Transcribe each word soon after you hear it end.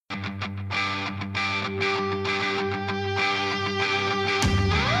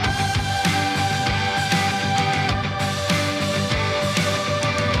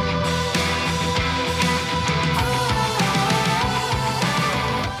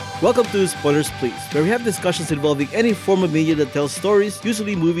Welcome to Spoilers Please, where we have discussions involving any form of media that tells stories,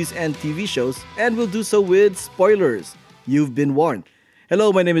 usually movies and TV shows, and we'll do so with spoilers. You've been warned.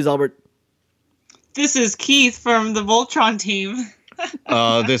 Hello, my name is Albert. This is Keith from the Voltron team.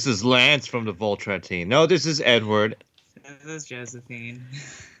 This is Lance from the Voltron team. No, this is Edward. This is Josephine.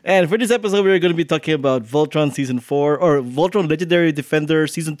 And for this episode, we're going to be talking about Voltron Season 4, or Voltron Legendary Defender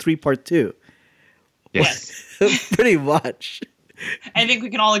Season 3 Part 2. Yes. Pretty much. I think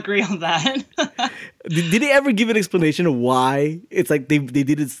we can all agree on that. Did they ever give an explanation of why it's like they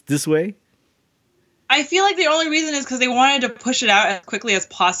did it this way? I feel like the only reason is because they wanted to push it out as quickly as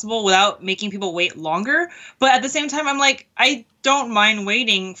possible without making people wait longer. But at the same time, I'm like, I don't mind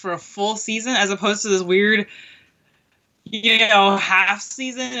waiting for a full season as opposed to this weird, half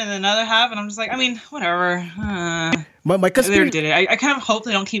season and another half. And I'm just like, I mean, whatever. My They conspiracy did it. I kind of hope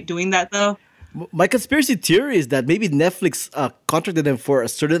they don't keep doing that, though. My conspiracy theory is that maybe Netflix contracted them for a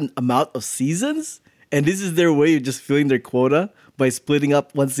certain amount of seasons, and this is their way of just filling their quota by splitting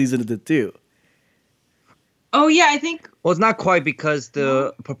up one season into two. Oh, yeah, I think... Well, it's not quite because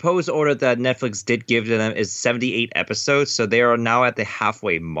the proposed order that Netflix did give to them is 78 episodes, so they are now at the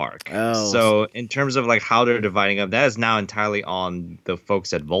halfway mark. Oh. So in terms of like how they're dividing up, that is now entirely on the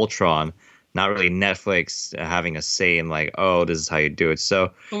folks at Voltron, not really Netflix having a say in like, oh, this is how you do it.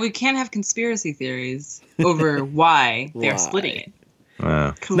 So, But we can't have conspiracy theories over why they're splitting it. We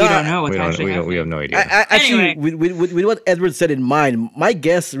don't know what's actually happening. we have no idea. Actually, Anyway. with what Edward said in mind, my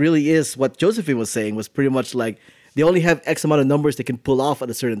guess really is what Josephine was saying was pretty much like they only have X amount of numbers they can pull off at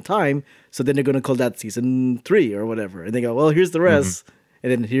a certain time, so then they're going to call that season 3 or whatever. And they go, well, here's the rest,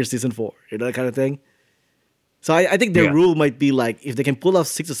 and then here's season 4, that kind of thing. So I think their rule might be like, if they can pull off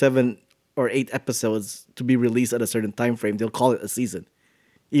 6 or 7 or 8 episodes to be released at a certain time frame, they'll call it a season,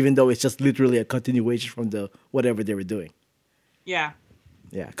 even though it's just literally a continuation from the whatever they were doing. Yeah.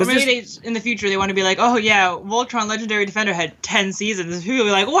 Yeah, Or maybe in the future they want to be like, oh yeah, Voltron Legendary Defender had 10 seasons. People will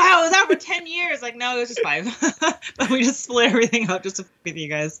be like, wow, it was out for 10 years. Like, no, it was just 5. But we just split everything up just to with you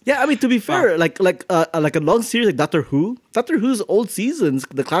guys. Yeah, I mean, to be fair, like a long series like Doctor Who's old seasons,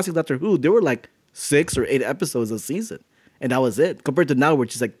 the classic Doctor Who, they were like 6 or 8 episodes a season, and that was it. Compared to now,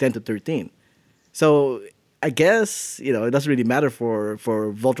 which is like 10 to 13. So I guess it doesn't really matter for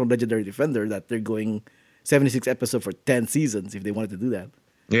Voltron Legendary Defender that they're going 76 episodes for 10 seasons if they wanted to do that.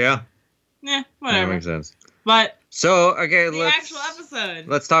 Yeah, Whatever. that makes sense. But So, okay, the actual episode.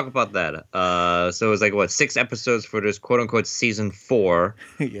 let's talk about that. So it was like, 6 episodes for this quote-unquote season 4.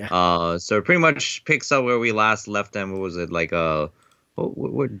 Yeah. So it pretty much picks up where we last left them. What was it, like, what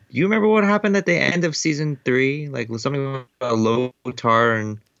do you remember what happened at the end of season 3? Like, something about Lothar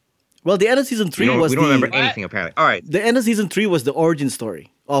and... Well, the end of season 3 was we don't remember What? anything, apparently. All right. the end of season 3 was the origin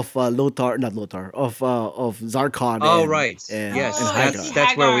story of of Zarkon. Oh, and, right. And, Yes, and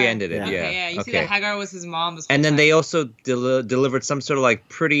that's where we Hagar. ended it. Yeah. Yeah. Okay, yeah. You see that Hagar was his mom this whole And then time. they also delivered some sort of like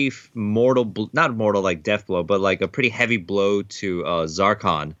pretty mortal, not mortal like death blow, but like a pretty heavy blow to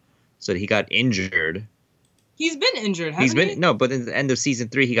Zarkon, so that he got injured. He's been injured, hasn't he? But in the end of season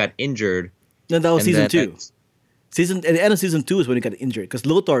 3, he got injured. No, that was and season then 2. At the end of season 2 is when he got injured because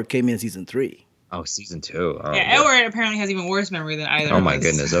Lothar came in season 3. Oh, season 2. Oh, Yeah, Edward apparently has even worse memory than either Oh of my us.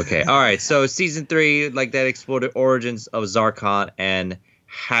 goodness. Okay. All right. So season 3, like that explored the origins of Zarkon and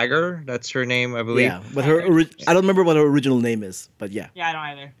Hagar. That's her name, I believe. Yeah, but I don't remember what her original name is, but yeah. Yeah, I don't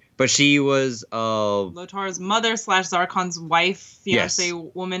either. But she was Lotar's mother / Zarkon's wife, fiance Yes.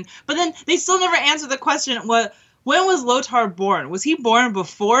 woman. But then they still never answered the question: when was Lotar born? Was he born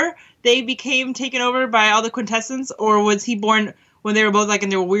before they became taken over by all the quintessence, or was he born when they were both like in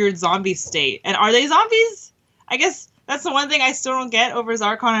their weird zombie state? And are they zombies? I guess that's the one thing I still don't get over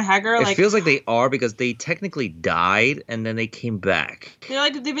Zarkon and Hagar. It Like, feels like they are because they technically died and then they came back.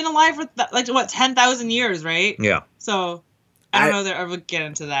 they've been alive for 10,000 years, right? Yeah. So I don't know if they'll ever get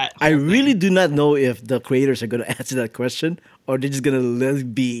into that. I whole thing. really do not know if the creators are going to answer that question or they're just going to let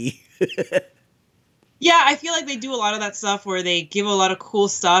it be. Yeah, I feel like they do a lot of that stuff where they give a lot of cool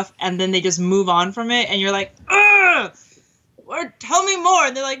stuff and then they just move on from it, and you're like, ugh! Or tell me more.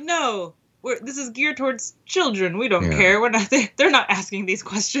 And they're like, no, this is geared towards children. We don't care. We're not. They're not asking these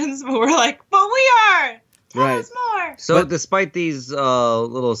questions, but we're like, but we are. Tell Right. us more. So despite these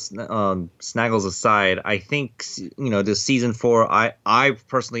little snaggles aside, I think this season 4, I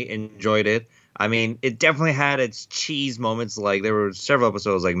personally enjoyed it. I mean, it definitely had its cheese moments. Like there were several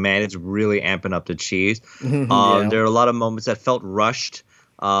episodes, like man, it's really amping up the cheese. Yeah. There are a lot of moments that felt rushed.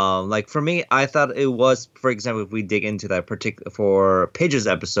 Like for me, I thought it was, for example, if we dig into that for Pidge's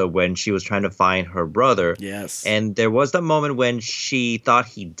episode when she was trying to find her brother. Yes. And there was that moment when she thought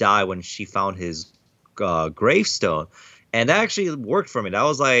he died when she found his gravestone. and that actually worked for me. That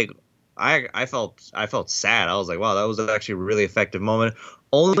was like I felt sad. I was like, wow, that was actually a really effective moment.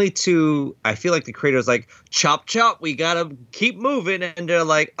 Only to I feel like the creator's like, chop chop, we gotta keep moving, and they're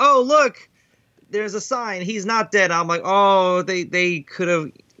like, oh look, there's a sign, he's not dead. I'm like, oh, they could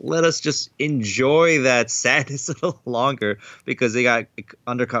have let us just enjoy that sadness a little longer, because they got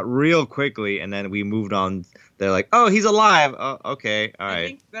undercut real quickly, and then we moved on. They're like, oh, he's alive. Oh, okay, all right. I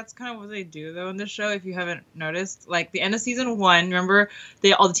think that's kind of what they do though in this show. If you haven't noticed, like the end of season 1, remember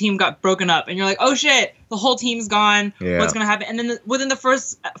all the team got broken up, and you're like, oh shit, the whole team's gone. Yeah. What's gonna happen? And then within the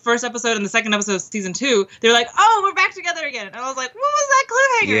first episode and the second episode of season 2, they're like, oh, we're back together again. And I was like, what was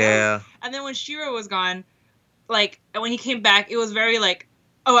that cliffhanger? Yeah. And then when Shiro was gone, like, and when he came back, it was very like,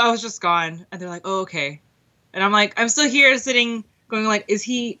 oh, I was just gone. And they're like, oh, okay. And I'm like, I'm still here sitting going like, is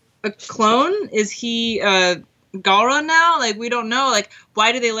he a clone? Is he Galra now? Like, we don't know. Like,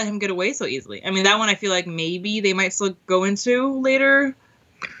 why did they let him get away so easily? I mean, that one I feel like maybe they might still go into later.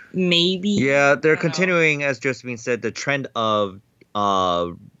 Maybe. Yeah, they're continuing, as Josephine said, the trend of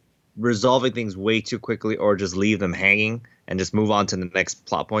resolving things way too quickly, or just leave them hanging and just move on to the next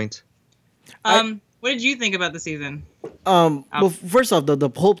plot point. What did you think about the season? Well, first off,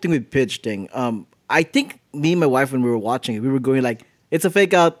 the whole thing with Pidge thing. I think me and my wife, when we were watching it, we were going like, "It's a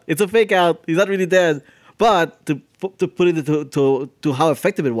fake out. It's a fake out. He's not really dead." But to put it to how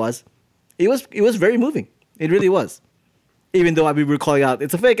effective it was very moving. It really was. Even though we were calling out,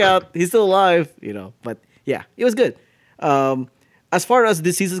 "It's a fake out. He's still alive," you know. But yeah, it was good. As far as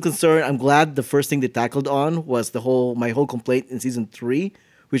this season is concerned, I'm glad the first thing they tackled on was my whole complaint in season 3,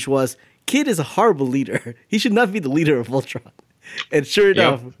 which was, Kid is a horrible leader. He should not be the leader of Voltron. And sure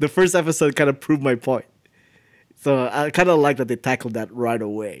enough, the first episode kind of proved my point. So I kind of like that they tackled that right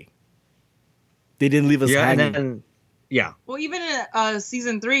away. They didn't leave us hanging. Well, even in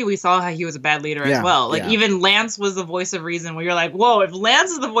season 3, we saw how he was a bad leader as well. Like, even Lance was the voice of reason, where you're like, whoa, if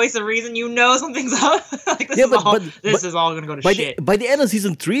Lance is the voice of reason, you know something's up. Like, this is all going to go to shit. By the end of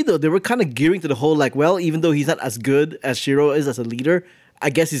season 3, though, they were kind of gearing to the whole, like, well, even though he's not as good as Shiro is as a leader,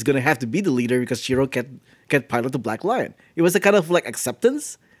 I guess he's going to have to be the leader because Shiro can't pilot the Black Lion. It was a kind of, like,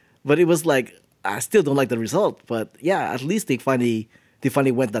 acceptance, but it was like, I still don't like the result. But, yeah, at least they finally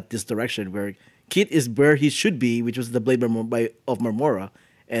went this direction where Kid is where he should be, which was the Blade of Marmora,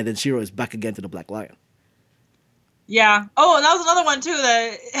 and then Shiro is back again to the Black Lion. Yeah. Oh, and that was another one, too,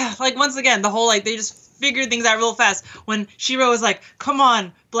 that, like, once again, the whole, like, they just figured things out real fast. When Shiro was like, come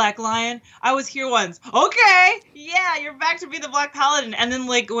on, Black Lion, I was here once. Okay, yeah, you're back to be the Black Paladin. And then,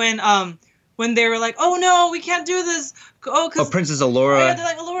 like, when they were like, oh, no, we can't do this. Because Princess Allura. Oh, yeah, they're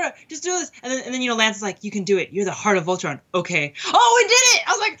like, Allura, just do this. And then, you know, Lance is like, you can do it. You're the heart of Voltron. Okay. Oh, we did it!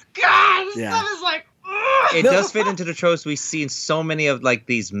 I was like, God, this stuff is like, ugh. It does fit into the tropes we see in so many of, like,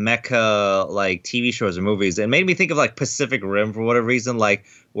 these mecha, like, TV shows or movies. It made me think of, like, Pacific Rim for whatever reason, like,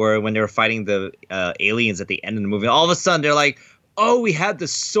 where when they were fighting the aliens at the end of the movie, all of a sudden they're like, oh, we had the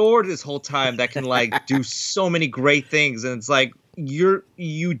sword this whole time that can, like, do so many great things. And it's like,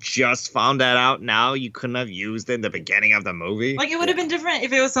 you just found that out now? You couldn't have used it in the beginning of the movie? Like, it would have been different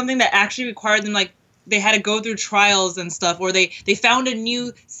if it was something that actually required them, like, they had to go through trials and stuff, or they found a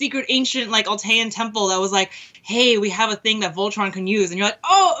new secret ancient, like, Altean temple that was like, hey, we have a thing that Voltron can use. And you're like,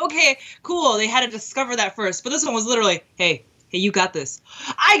 oh, okay, cool. They had to discover that first. But this one was literally, hey, you got this.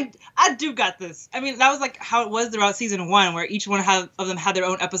 I do got this. I mean, that was like how it was throughout season 1, where each one of them had their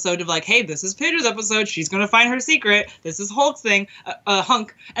own episode of like, hey, this is Pidge's episode. She's going to find her secret. This is Hulk's thing,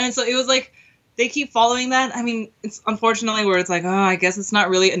 Hunk. And then so it was like, they keep following that. I mean, it's unfortunately where it's like, oh, I guess it's not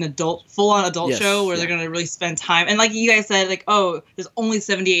really an full-on adult show where they're going to really spend time. And like you guys said, like, oh, there's only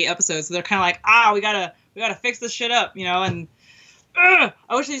 78 episodes. So they're kind of like, we gotta fix this shit up, you know, and I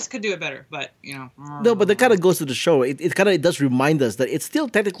wish they just could do it better, but you know. No, but that kind of goes to the show. It kind of does remind us that it's still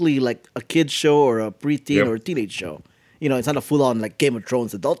technically like a kid's show or a preteen or a teenage show. You know, it's not a full-on like Game of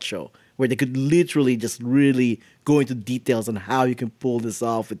Thrones adult show where they could literally just really go into details on how you can pull this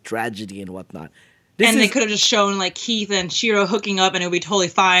off with tragedy and whatnot. They could have just shown like Keith and Shiro hooking up and it would be totally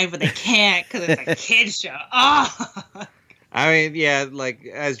fine, but they can't because it's a kid's show. Oh. I mean, yeah, like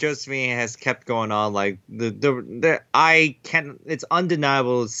as Josephine has kept going on, like it's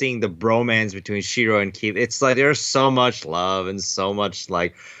undeniable seeing the bromance between Shiro and Keith. It's like there's so much love and so much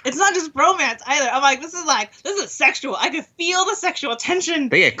like. It's not just bromance either. I'm like, this is sexual. I can feel the sexual tension.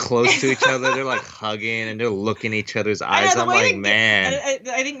 They get close to each other. They're like hugging and they're looking in each other's eyes. I'm like, man.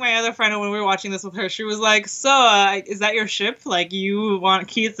 I think my other friend, when we were watching this with her, she was like, so is that your ship? Like you want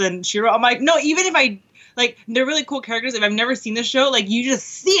Keith and Shiro? I'm like, no. Even if I. Like, they're really cool characters. If I've never seen the show, like, you just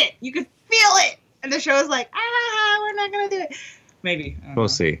see it. You can feel it. And the show is like, we're not going to do it. Maybe. I don't We'll know.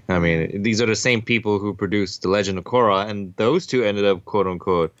 see. I mean, these are the same people who produced The Legend of Korra, and those two ended up, quote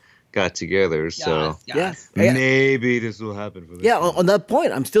unquote, got together. So Yes. Yeah. maybe this will happen for this. Yeah, one. on that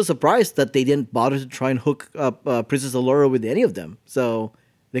point, I'm still surprised that they didn't bother to try and hook up Princess Allura with any of them. So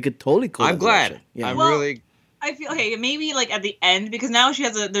they could totally call I'm that glad. direction. Yeah. I'm Well, really. I feel okay. Maybe like at the end because now she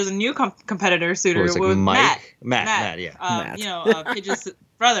has there's a new competitor suitor It's like with Mike? Matt. Matt, yeah. Matt. You know, Pidge's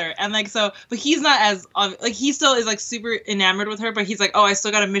brother, and like so, but he's not as like he still is like super enamored with her, but he's like, oh, I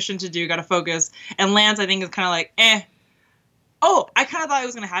still got a mission to do, got to focus. And Lance, I think, is kind of like, eh. Oh, I kind of thought it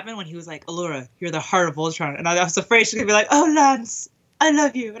was gonna happen when he was like, Allura, you're the heart of Voltron, and I was afraid she's gonna be like, oh, Lance, I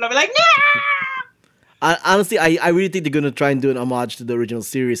love you, and I'll be like, nah. Honestly, I really think they're gonna try and do an homage to the original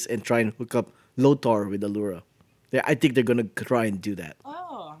series and try and hook up Lothar with Allura. I think they're gonna try and do that.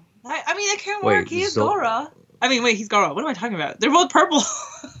 Oh, I mean, it can Wait, work. He is Zol- Gora. I mean, wait, he's Gora. What am I talking about? They're both purple.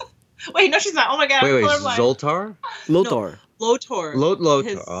 Wait, no, she's not. Oh my god, Wait, I'm wait, colorblind. Lothar. Zoltar? Lotor. Lothar.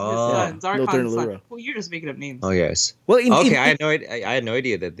 His Oh. son, Lothar and Zarkon's son. Allura. Well, you're just making up names. Oh yes. Well, in, Okay, in- I had no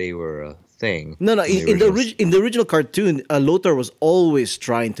idea that they were a thing. No, in the originals. in the original cartoon, Lothar was always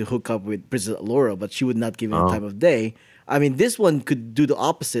trying to hook up with Princess Allura, but she would not give him the Oh. time of day. I mean, this one could do the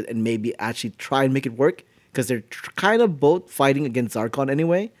opposite and maybe actually try and make it work because they're kind of both fighting against Zarkon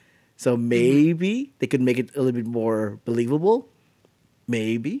anyway. So maybe they could make it a little bit more believable.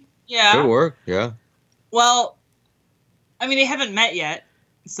 Maybe. Yeah. Could work. Yeah. Well, I mean, they haven't met yet.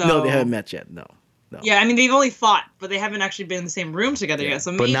 So No, they haven't met yet. No. Yeah, I mean, they've only fought, but they haven't actually been in the same room together yet.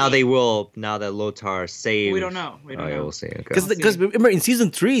 So But maybe, now they will. Now that Lothar saved. We don't know. We don't Oh, yeah, know. we'll see. Okay. We'll see. Because remember in season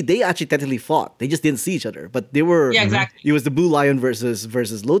 3 they actually technically fought. They just didn't see each other, but they were. Yeah, exactly. It was the Blue Lion versus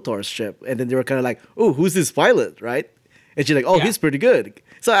Lothar's ship, and then they were kind of like, "Oh, who's this pilot?" Right? And she's like, "Oh, Yeah. he's pretty good."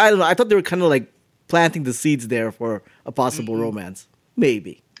 So I don't know. I thought they were kind of like planting the seeds there for a possible romance,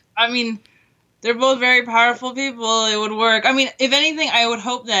 maybe. I mean, they're both very powerful people. It would work. I mean, if anything, I would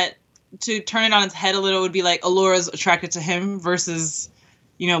hope that to turn it on its head a little would be like Allura's attracted to him versus,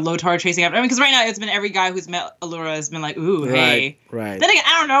 Lothar chasing after. I mean, because right now it's been every guy who's met Allura has been like, ooh, hey. Right. Then again,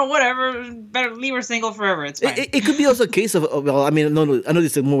 I don't know, whatever. Better leave her single forever. It's fine. It could be also a case of well, I mean, no, I know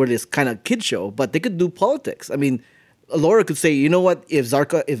this is more this kind of kid show, but they could do politics. I mean, Laura could say, you know what, if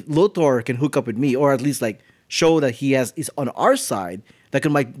Lothar can hook up with me, or at least like show that is on our side, that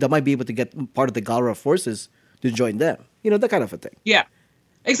might be able to get part of the Galra forces to join them. That kind of a thing. Yeah.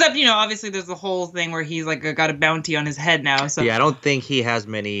 Except, obviously there's the whole thing where he's like got a bounty on his head now. So Yeah, I don't think he has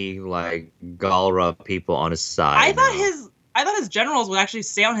many like Galra people on his side. I thought now. his generals would actually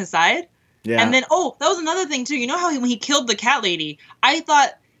stay on his side. Yeah. And then, that was another thing too. You know how when he killed the cat lady, I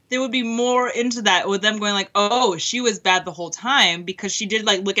thought there would be more into that with them going like, oh, she was bad the whole time because she did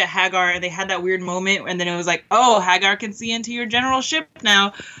like look at Hagar and they had that weird moment and then it was like, oh, Hagar can see into your general ship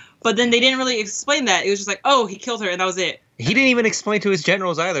now. But then they didn't really explain that. It was just like, oh, he killed her and that was it. He didn't even explain to his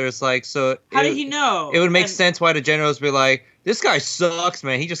generals either. It's like, so How did he know? It would make And- sense why the generals be like, "This guy sucks,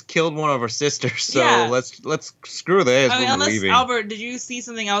 man. He just killed one of our sisters. So Yeah. let's screw this. I mean, We're unless leaving." Albert, did you see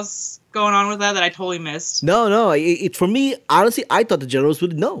something else going on with that I totally missed? No. It for me, honestly, I thought the generals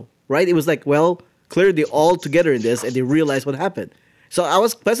would know. Right? It was like, well, clearly they're all together in this, and they realized what happened. So I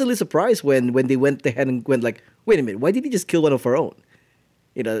was pleasantly surprised when they went ahead and went like, wait a minute, why did he just kill one of our own?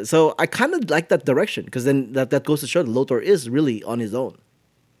 So I kind of like that direction because then that goes to show that Lothar is really on his own.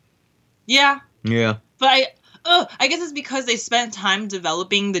 Yeah. Yeah. But I guess it's because they spent time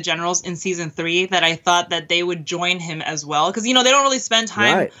developing the generals in season 3 that I thought that they would join him as well. Because, they don't really spend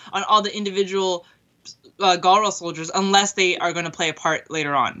time Right. on all the individual Galra soldiers unless they are going to play a part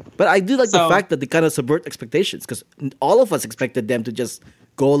later on. But I do like the So- fact that they kind of subvert expectations because all of us expected them to just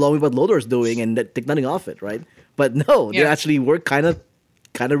go along with what Lothar's doing and take nothing off it, right? But no, they Yeah. actually were kind of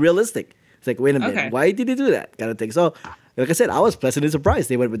realistic. It's like, wait a minute, Okay. why did he do that? Kind of thing. So, like I said, I was pleasantly surprised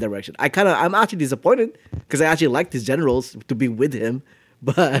they went with that direction. I'm actually disappointed because I actually liked his generals to be with him,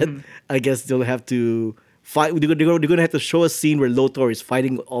 but I guess they'll have to fight. They're going to have to show a scene where Lothar is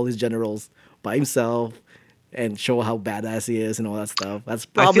fighting all his generals by himself and show how badass he is and all that stuff. That's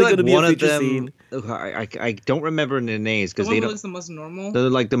I probably feel going like to be one a of future them. scene. I don't remember their names The because one they who don't. looks the most normal. They're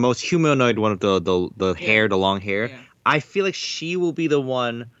like the most humanoid one of the hair, the long hair. Yeah. I feel like she will be the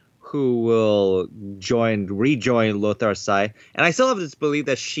one who will rejoin Lothar's side. And I still have this belief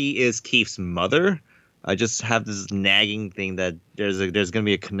that she is Keith's mother. I just have this nagging thing that there's going to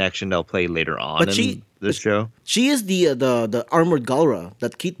be a connection they'll play later on But in she- this show. She is the armored Galra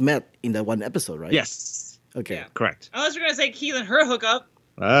that Keith met in that one episode, right? Yes, Okay. Yeah. correct. Unless you're going to say Keith and her hook up.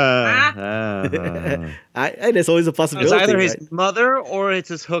 There's always a It's possibility. either right? his mother or it's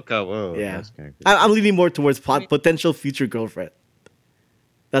his hookup. Oh, Yeah. that's kinda good. I'm leaning more towards potential future girlfriend.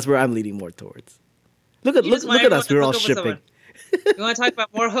 That's where I'm leaning more towards. Look at You just look want at us. everyone We're all to hook up with shipping. You want to talk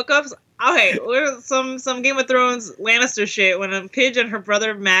about more hookups? Okay, we're some Game of Thrones Lannister shit when Pidge and her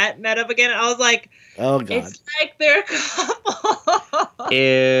brother Matt met up again. I was like, Oh god. it's like they're a couple.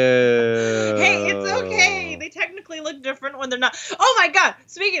 Ew. Hey, it's okay. They technically look different when they're not. Oh my god.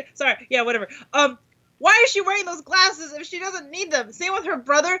 Sorry. Yeah, whatever. Why is she wearing those glasses if she doesn't need them? Same with her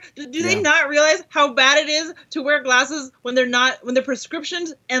brother. Do they not realize how bad it is to wear glasses when they're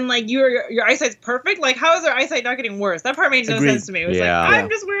prescriptions and like your eyesight's perfect? Like, how is their eyesight not getting worse? That part made no sense to me. It was I'm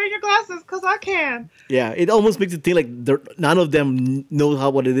just wearing your glasses because I can. Yeah, it almost makes it think like none of them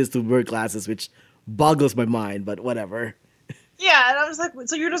know what it is to wear glasses, which boggles my mind. But whatever. Yeah, and I was like,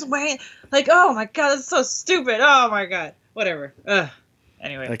 so you're just wearing like, oh my god, that's so stupid. Oh my god, whatever.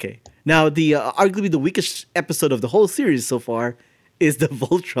 Anyway. Okay. Now, the arguably the weakest episode of the whole series so far is the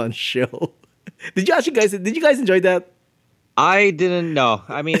Voltron show. Did you guys enjoy that? I didn't know.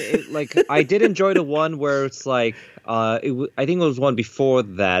 I mean, I did enjoy the one where it's like, I think it was one before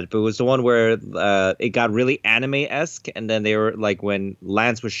that, but it was the one where it got really anime-esque, and then they were like when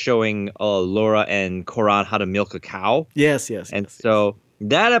Lance was showing Laura and Koran how to milk a cow. Yes. So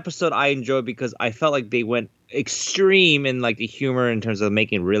that episode I enjoyed because I felt like they went extreme in like the humor in terms of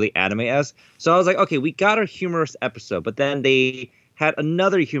making it really anime-esque. So I was like, okay, we got a humorous episode, but then they had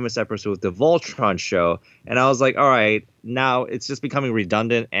another humorous episode with the Voltron show, and I was like, all right, now it's just becoming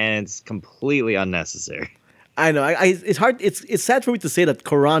redundant and it's completely unnecessary. I know. It's hard. It's sad for me to say that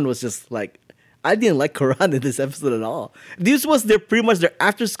Koran was just like, I didn't like Koran in this episode at all. This was pretty much their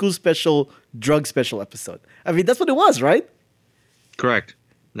after school special, drug special episode. I mean, that's what it was, right? Correct.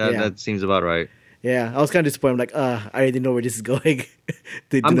 That seems about right. Yeah, I was kind of disappointed. I'm like, I already know where this is going.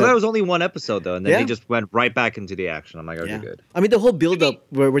 I'm glad it was only one episode, though, and then they just went right back into the action. I'm like, okay, good. I mean, the whole build-up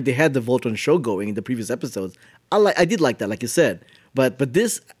where they had the Voltron show going in the previous episodes, I did like that, like you said. But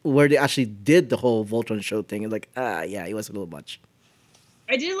this, where they actually did the whole Voltron show thing, it's like, it was a little much.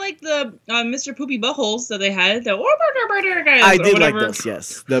 I did like the Mr. Poopy Buttholes that they had. The guys. I did like those,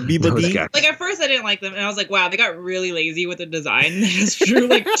 yes. The Bebop. Like at first I didn't like them, and I was like, wow, they got really lazy with the design. They just drew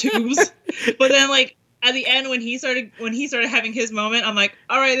like tubes. But then like at the end when he started having his moment, I'm like,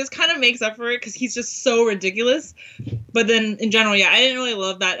 all right, this kind of makes up for it because he's just so ridiculous. But then in general, I didn't really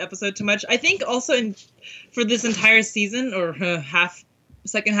love that episode too much. I think also for this entire season or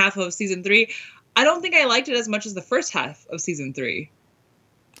second half of season 3, I don't think I liked it as much as the first half of season 3.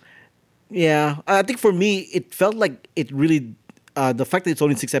 Yeah, I think for me, it felt like it really, the fact that it's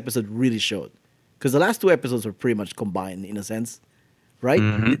only 6 episodes really showed. Because the last 2 episodes were pretty much combined in a sense, right?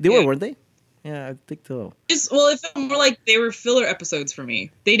 Mm-hmm. They were, weren't they? Yeah, I think so. It felt more like they were filler episodes for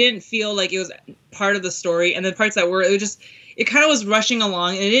me. They didn't feel like it was part of the story, and the parts that were, it kind of was rushing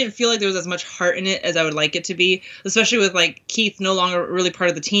along, and it didn't feel like there was as much heart in it as I would like it to be, especially with like Keith no longer really part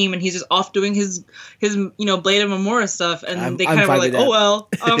of the team, and he's just off doing his Blade of Memora stuff, and they kind of were like, oh well.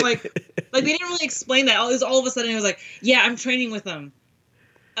 I'm like they didn't really explain that. All of a sudden it was like, yeah, I'm training with them.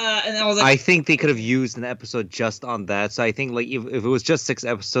 And I was like, I think they could have used an episode just on that. So I think like if it was just 6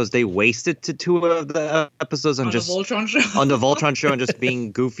 episodes, they wasted 2 of the episodes on just the Voltron show. On the Voltron show and just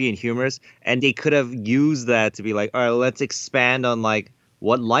being goofy and humorous. And they could have used that to be like, all right, let's expand on like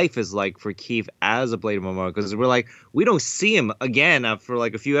what life is like for Keith as a Blade of Memora, because we're like, we don't see him again for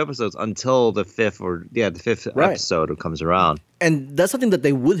like a few episodes until the 5th right. episode comes around. And that's something that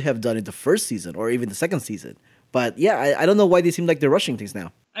they would have done in the first season or even the second season. But yeah, I don't know why they seem like they're rushing things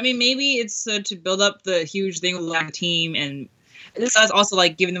now. I mean, maybe it's to build up the huge thing with the team, and this is also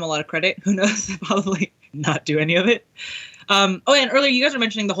like giving them a lot of credit. Who knows? They'll probably not do any of it. And earlier you guys were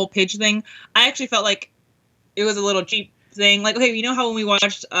mentioning the whole Pidge thing. I actually felt like it was a little cheap thing. Like, okay, you know how when we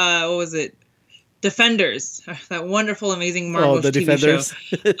watched what was it, Defenders, that wonderful, amazing Marvel TV Defenders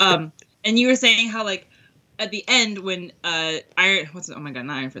show. And you were saying how like at the end when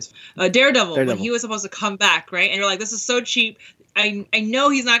Daredevil, when he was supposed to come back, right? And you're like, this is so cheap. I know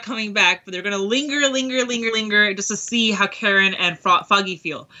he's not coming back, but they're gonna linger just to see how Karen and Foggy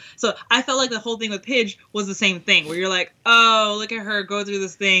feel. So I felt like the whole thing with Pidge was the same thing, where you're like, oh, look at her go through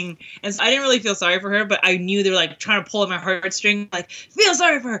this thing, and so I didn't really feel sorry for her, but I knew they were like trying to pull at my heartstring, like feel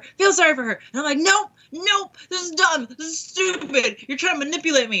sorry for her, and I'm like, nope, this is dumb, this is stupid, you're trying to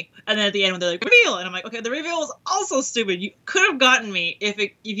manipulate me. And then at the end when they're like, reveal, and I'm like, okay, the reveal was also stupid. You could have gotten me if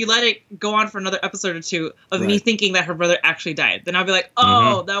you let it go on for another episode or 2 of me thinking that her brother actually died. Then I'll be like,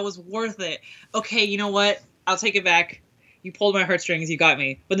 oh, that was worth it. Okay, you know what? I'll take it back. You pulled my heartstrings. You got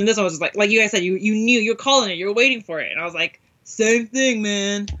me. But then this one was just like you guys said, you knew. You were calling it. You were waiting for it. And I was like, same thing,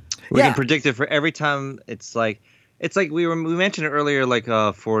 man. We can predict it for every time. It's like it's like we mentioned it earlier, like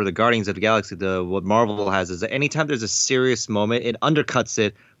for the Guardians of the Galaxy, what Marvel has is that anytime there's a serious moment, it undercuts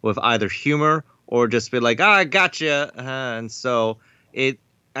it with either humor or just be like, I gotcha. And so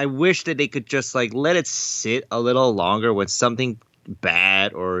I wish that they could just like let it sit a little longer when something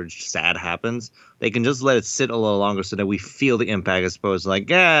bad or sad happens. They can just let it sit a little longer so that we feel the impact as opposed to like,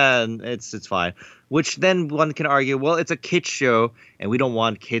 yeah, it's fine. Which then one can argue, well, it's a kids show and we don't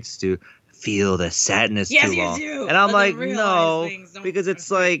want kids to feel the sadness too long. Do. And I'm like, no, because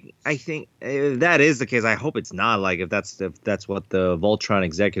it's like, I think if that is the case. I hope it's not like if that's what the Voltron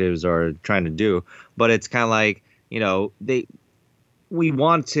executives are trying to do. But it's kind of like, we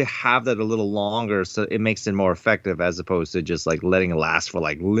want to have that a little longer so it makes it more effective as opposed to just like letting it last for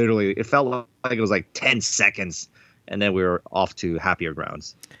like literally, it felt like it was like 10 seconds and then we were off to happier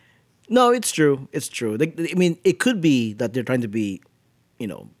grounds. No, it's true. It's true. I mean, it could be that they're trying to be,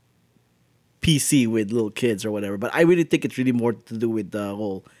 PC with little kids or whatever, but I really think it's really more to do with the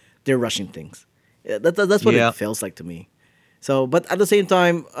whole they're rushing things. Yeah, that's what it feels like to me. So, but at the same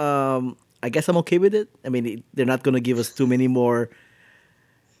time, I guess I'm okay with it. I mean, they're not going to give us too many more.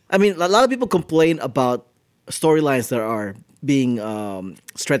 I mean, a lot of people complain about storylines that are being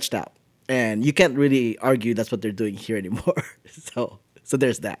stretched out, and you can't really argue that's what they're doing here anymore. So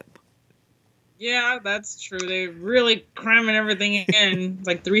there's that. Yeah, that's true. They're really cramming everything in. It's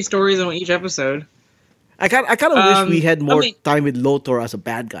like 3 stories on each episode. I kind of wish we had more time with Lothar as a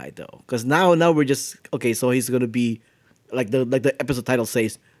bad guy though, because now we're just okay. So he's gonna be like the episode title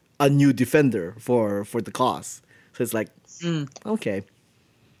says, a new defender for the cause. So it's like okay.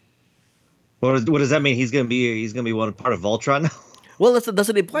 What does that mean? He's gonna be one part of Voltron now? Well, that's what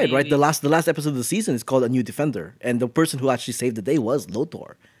it implied, right? The last episode of the season is called A New Defender, and the person who actually saved the day was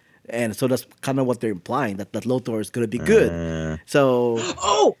Lothar. And so that's kind of what they're implying, that Lothar is going to be good.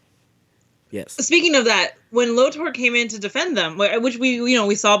 So, yes. Speaking of that, when Lothar came in to defend them, which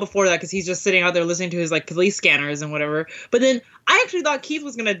we saw before that because he's just sitting out there listening to his like police scanners and whatever. But then I actually thought Keith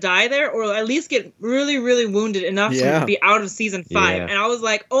was going to die there, or at least get really, really wounded enough to be out of season 5. Yeah. And I was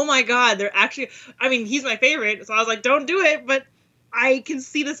like, oh my god, they're actually. I mean, he's my favorite, so I was like, don't do it, but. I can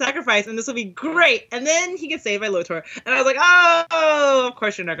see the sacrifice, and this will be great. And then he gets saved by Lothar, and I was like, "Oh, of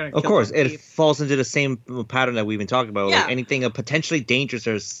course you're not going to." Of course, it falls into the same pattern that we've been talking about. Yeah. Like anything potentially dangerous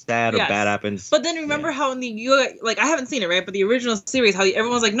or sad or bad happens. But then remember how in the I haven't seen it right, but the original series, how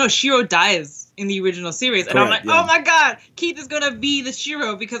everyone's like, "No, Shiro dies in the original series," and correct, I'm like, "Oh my god, Keith is going to be the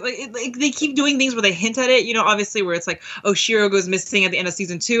Shiro," because they keep doing things where they hint at it, obviously where it's like, "Oh, Shiro goes missing at the end of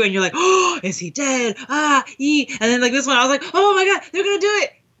season 2," and you're like, "Oh, is he dead?" And then like this one, I was like, "Oh my god, they're gonna do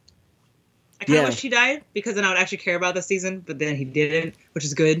it." I kind of wish he died because then I would actually care about the season, but then he didn't, which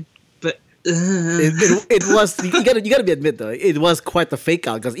is good. But it was you gotta be admit though, it was quite the fake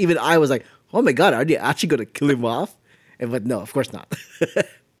out because even I was like, "Oh my god, are they actually gonna kill him off?" But no, of course not.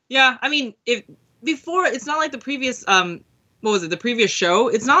 Yeah, I mean, it's not like the previous what was it? The previous show.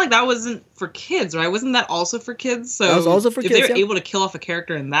 It's not like that wasn't for kids, right? Wasn't that also for kids? So that was also for kids. If they're able to kill off a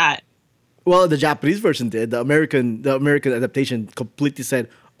character in that. Well, the Japanese version did. The American adaptation completely said,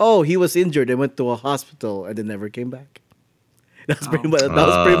 "Oh, he was injured and went to a hospital and then never came back." That's pretty much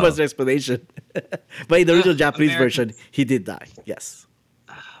the explanation. But in the original Japanese version, he did die. Yes.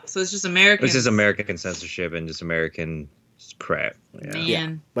 So it's just American. It's just American censorship and just American crap.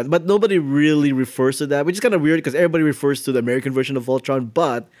 Yeah. But nobody really refers to that, which is kind of weird because everybody refers to the American version of Voltron,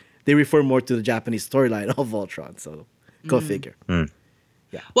 but they refer more to the Japanese storyline of Voltron. So go figure.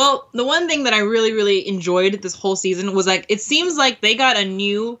 Yeah. Well, the one thing that I really, really enjoyed this whole season was like, it seems like they got a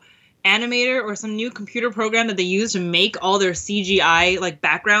new animator or some new computer program that they use to make all their CGI like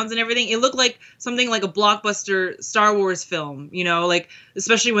backgrounds and everything. It looked like something like a blockbuster Star Wars film, like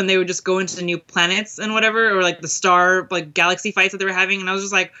especially when they would just go into the new planets and whatever, or like the star like galaxy fights that they were having. And I was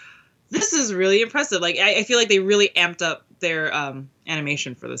just like, this is really impressive. Like I feel like they really amped up their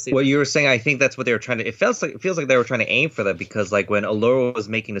animation for this season. Well, you were saying, I think that's what they were trying to. It feels like they were trying to aim for that because, like, when Allura was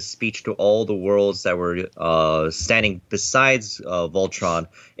making a speech to all the worlds that were standing besides Voltron,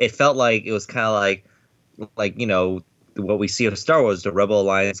 it felt like it was kind of like what we see of Star Wars, the Rebel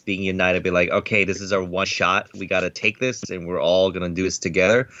Alliance being united, be like, okay, this is our one shot. We got to take this, and we're all gonna do this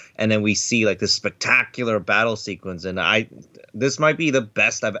together. And then we see like this spectacular battle sequence, and this might be the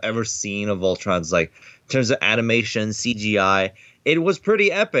best I've ever seen of Voltron's, like in terms of animation, CGI. It was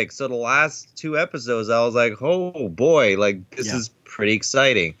pretty epic. So the last 2 episodes, I was like, oh boy, like this is pretty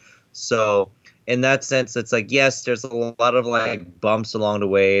exciting. So in that sense, it's like, yes, there's a lot of like bumps along the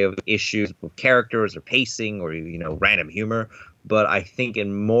way of issues with characters or pacing or, random humor. But I think it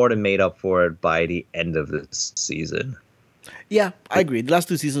more than made up for it by the end of this season. Yeah, I agree. The last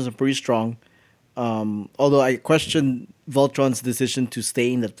 2 seasons are pretty strong. Although I question Voltron's decision to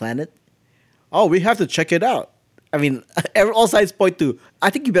stay in that planet. Oh, we have to check it out. I mean, all signs point to, I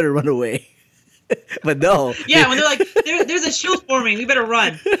think you better run away. But no. Yeah, when they're like, there's a shield forming, we better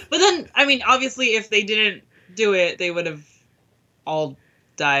run. But then, I mean, obviously, if they didn't do it, they would have all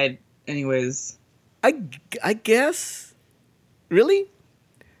died anyways. I guess. Really?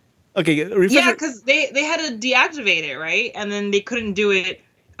 Okay, refresh. Yeah, because they had to deactivate it, right? And then they couldn't do it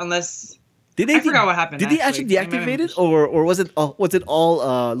unless. I forgot what happened. Did they actually deactivate it, or was it all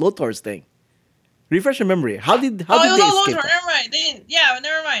Lothor's thing? Refresh your memory. How did they it was all escape? Voltor. Never mind.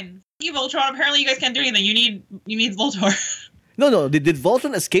 Never mind. Voltron. Apparently, you guys can't do anything. You need Voltor. No. Did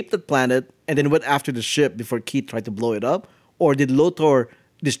Voltron escape the planet and then went after the ship before Keith tried to blow it up, or did Lothor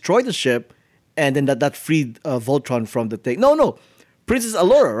destroy the ship and then that freed Voltron from the thing? No. Princess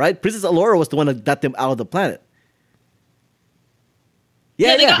Allura, right? Princess Allura was the one that got them out of the planet.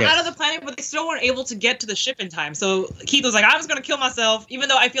 Yeah, they got out of the planet, but they still weren't able to get to the ship in time. So Keith was like, I'm just going to kill myself, even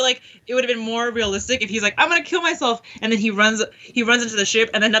though I feel like it would have been more realistic if he's like, I'm going to kill myself, and then he runs into the ship,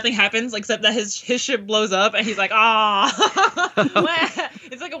 and then nothing happens except that his ship blows up, and he's like,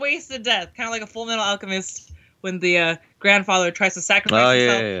 it's like a wasted death, kind of like a Full Metal Alchemist when the grandfather tries to sacrifice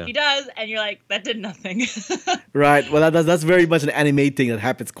himself. Yeah. He does, and you're like, that did nothing. Right. Well, that's very much an anime thing that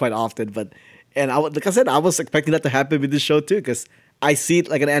happens quite often, like I said, I was expecting that to happen with this show too, because I see it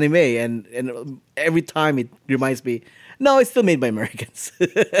like an anime, and every time it reminds me, no, it's still made by Americans.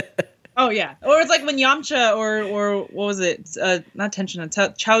 Oh yeah, or it's like when Yamcha or what was it? Not Tenshinhan,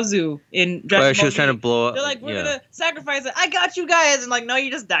 Chaozu in Dragon Ball. She was trying to blow up. They're like, we're gonna sacrifice it. I got you guys, and like, no,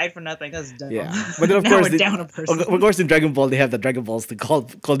 you just died for nothing. That's dumb. Yeah, but then of course, down a person. Of course, in Dragon Ball, they have the Dragon Balls to call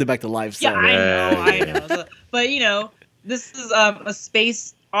them back to life. So. Yeah, I know. So, but this is a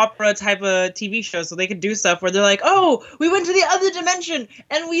space opera type of TV show, so they could do stuff where they're like, oh, we went to the other dimension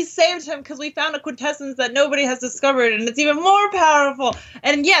and we saved him because we found a quintessence that nobody has discovered and it's even more powerful.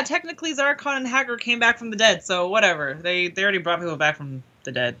 And yeah, technically Zarkon and Hacker came back from the dead, so whatever. They already brought people back from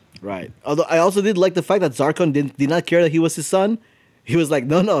the dead. Right. Although I also did like the fact that Zarkon did not care that he was his son. He was like,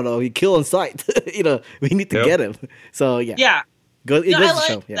 no, he killed on sight. We need to get him. So yeah. Yeah. I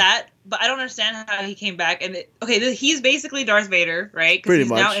like that, but I don't understand how he came back. And he's basically Darth Vader, right? Because he's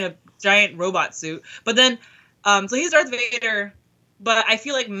now in a giant robot suit. But then, so he's Darth Vader, but I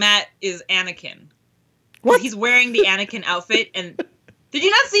feel like Matt is Anakin. What? He's wearing the Anakin outfit, and did you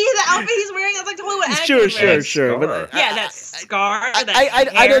not see the outfit he's wearing? That's like totally what Anakin wears. Sure. But that scar.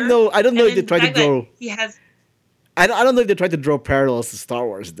 I don't know. I don't know if they tried to draw. He has. I don't know if they tried to draw parallels to Star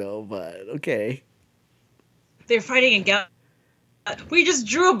Wars though, but okay. They're fighting in we just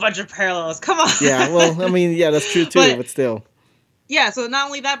drew a bunch of parallels. Come on. Yeah, well, I mean, yeah, that's true too, but still. Yeah, so not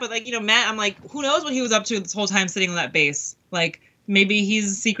only that, but like, Matt, I'm like, who knows what he was up to this whole time sitting on that base? Like, maybe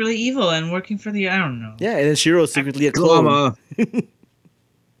he's secretly evil and working for I don't know. Yeah, and then Shiro's secretly a clone.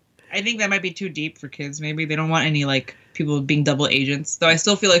 I think that might be too deep for kids. Maybe they don't want any like people being double agents. Though I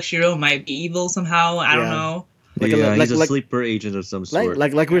still feel like Shiro might be evil somehow. I don't know. He's a sleeper agent of some sort.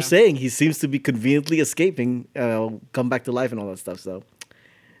 Like we're saying, he seems to be conveniently escaping, come back to life and all that stuff. So,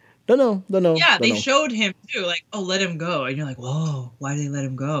 don't know. Yeah, they showed him too. Like, oh, let him go, and you're like, whoa, why did they let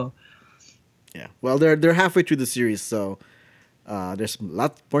him go? Yeah, well, they're halfway through the series, so there's a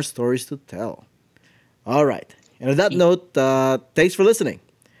lot more stories to tell. All right, and on that note, thanks for listening,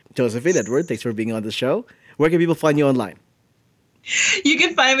 Josephine, Edward. Thanks for being on the show. Where can people find you online? You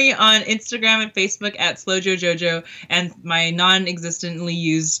can find me on Instagram and Facebook at SlowJoJojo, and my non-existently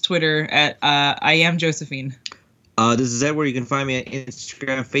used Twitter at I am Josephine. This is Edward. You can find me on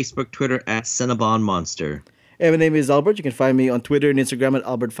Instagram, Facebook, Twitter at Cinnabon Monster. Hey, my name is Albert. You can find me on Twitter and Instagram at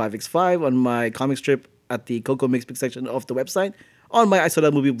Albert5x5, on my comic strip at the Coco Mixpic section of the website, on my I Saw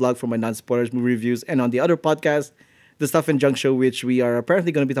That Movie blog for my non-spoilers movie reviews, and on the other podcast, The Stuff and Junk Show, which we are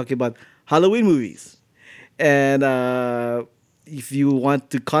apparently going to be talking about Halloween movies. And if you want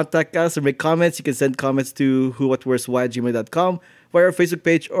to contact us or make comments, you can send comments to whowhatworstwhy@gmail.com, via our Facebook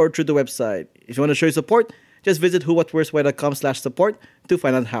page, or through the website. If you want to show your support, just visit whowhatworstwhy.com/support to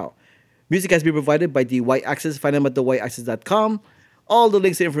find out how. Music has been provided by the Y-Axis. Find them at they-axis.com. All the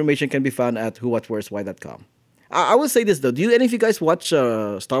links and information can be found at whowhatworstwhy.com. I will say this though: do any of you guys watch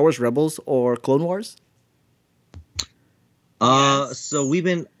Star Wars Rebels or Clone Wars? So we've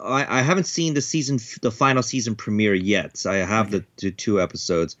been. I haven't seen the final season premiere yet. So I have the two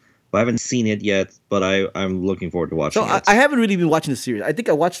episodes, but I haven't seen it yet. But I'm looking forward to watching it. I haven't really been watching the series. I think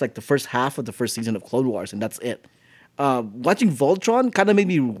I watched like the first half of the first season of Clone Wars, and that's it. Watching Voltron kind of made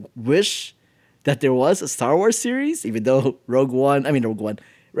me wish that there was a Star Wars series, even though Rebels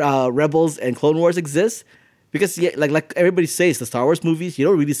and Clone Wars exist. Because yeah, like everybody says, the Star Wars movies, you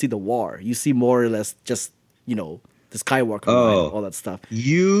don't really see the war. You see more or less just the Skywalker line, all that stuff.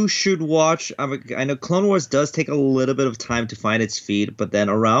 You should watch. I know Clone Wars does take a little bit of time to find its feet, but then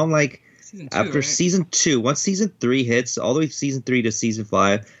around like after season 2, once season 3 hits, all the way season 3 to season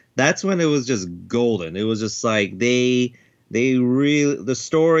 5, that's when it was just golden. It was just like they really, the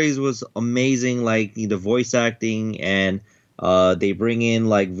stories was amazing, like the voice acting, and they bring in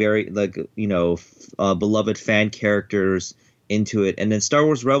like very like beloved fan characters into it. And then Star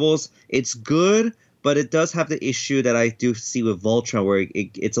Wars Rebels, it's good, but it does have the issue that I do see with Voltron, where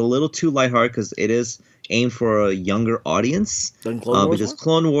it's a little too lighthearted because it is aimed for a younger audience. Because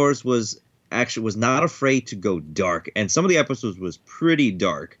Clone Wars was not afraid to go dark, and some of the episodes was pretty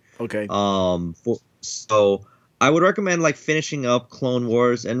dark. Okay. So I would recommend like finishing up Clone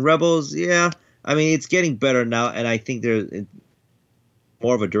Wars and Rebels. Yeah, I mean it's getting better now, and I think there's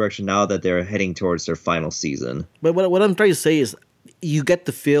more of a direction now that they're heading towards their final season. But what I'm trying to say is, you get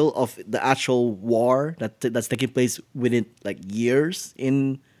the feel of the actual war that's taking place within like years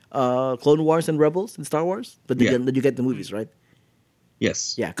in Clone Wars and Rebels and Star Wars. But you get the movies, right?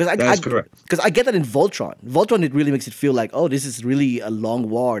 Yes. Yeah, because that's correct. Because I get that in Voltron. Voltron, it really makes it feel like, oh, this is really a long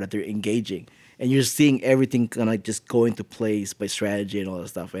war that they're engaging, and you're seeing everything kind of just go into place by strategy and all that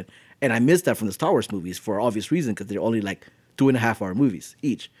stuff. And I miss that from the Star Wars movies for obvious reason, because they're only like 2.5-hour movies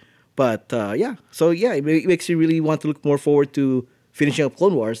each. But it makes you really want to look more forward to finishing up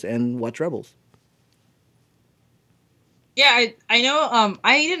Clone Wars and watch Rebels. Yeah, I know.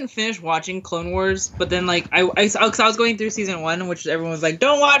 I didn't finish watching Clone Wars, but then like I was going through season 1, which everyone was like,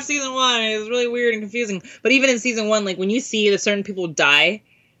 "Don't watch season 1. It was really weird and confusing." But even in season 1, like when you see that certain people die,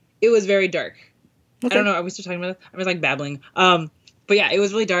 it was very dark. Okay. I don't know. Are we still talking about this? I was like babbling. But yeah, it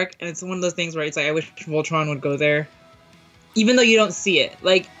was really dark, and it's one of those things where it's like I wish Voltron would go there, even though you don't see it.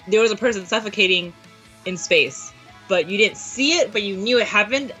 Like there was a person suffocating in space, but you didn't see it, but you knew it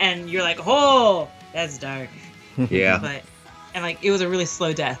happened, and you're like, "Oh, that's dark." Yeah. And like it was a really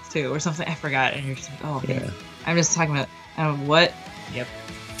slow death too, or something. I forgot, and you're just like, "Oh, yeah." I'm just talking about what? Yep.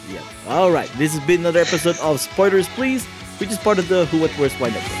 All right. This has been another episode of Spoilers Please, which is part of the Who What Worst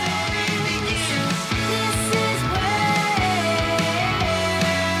Wind Up.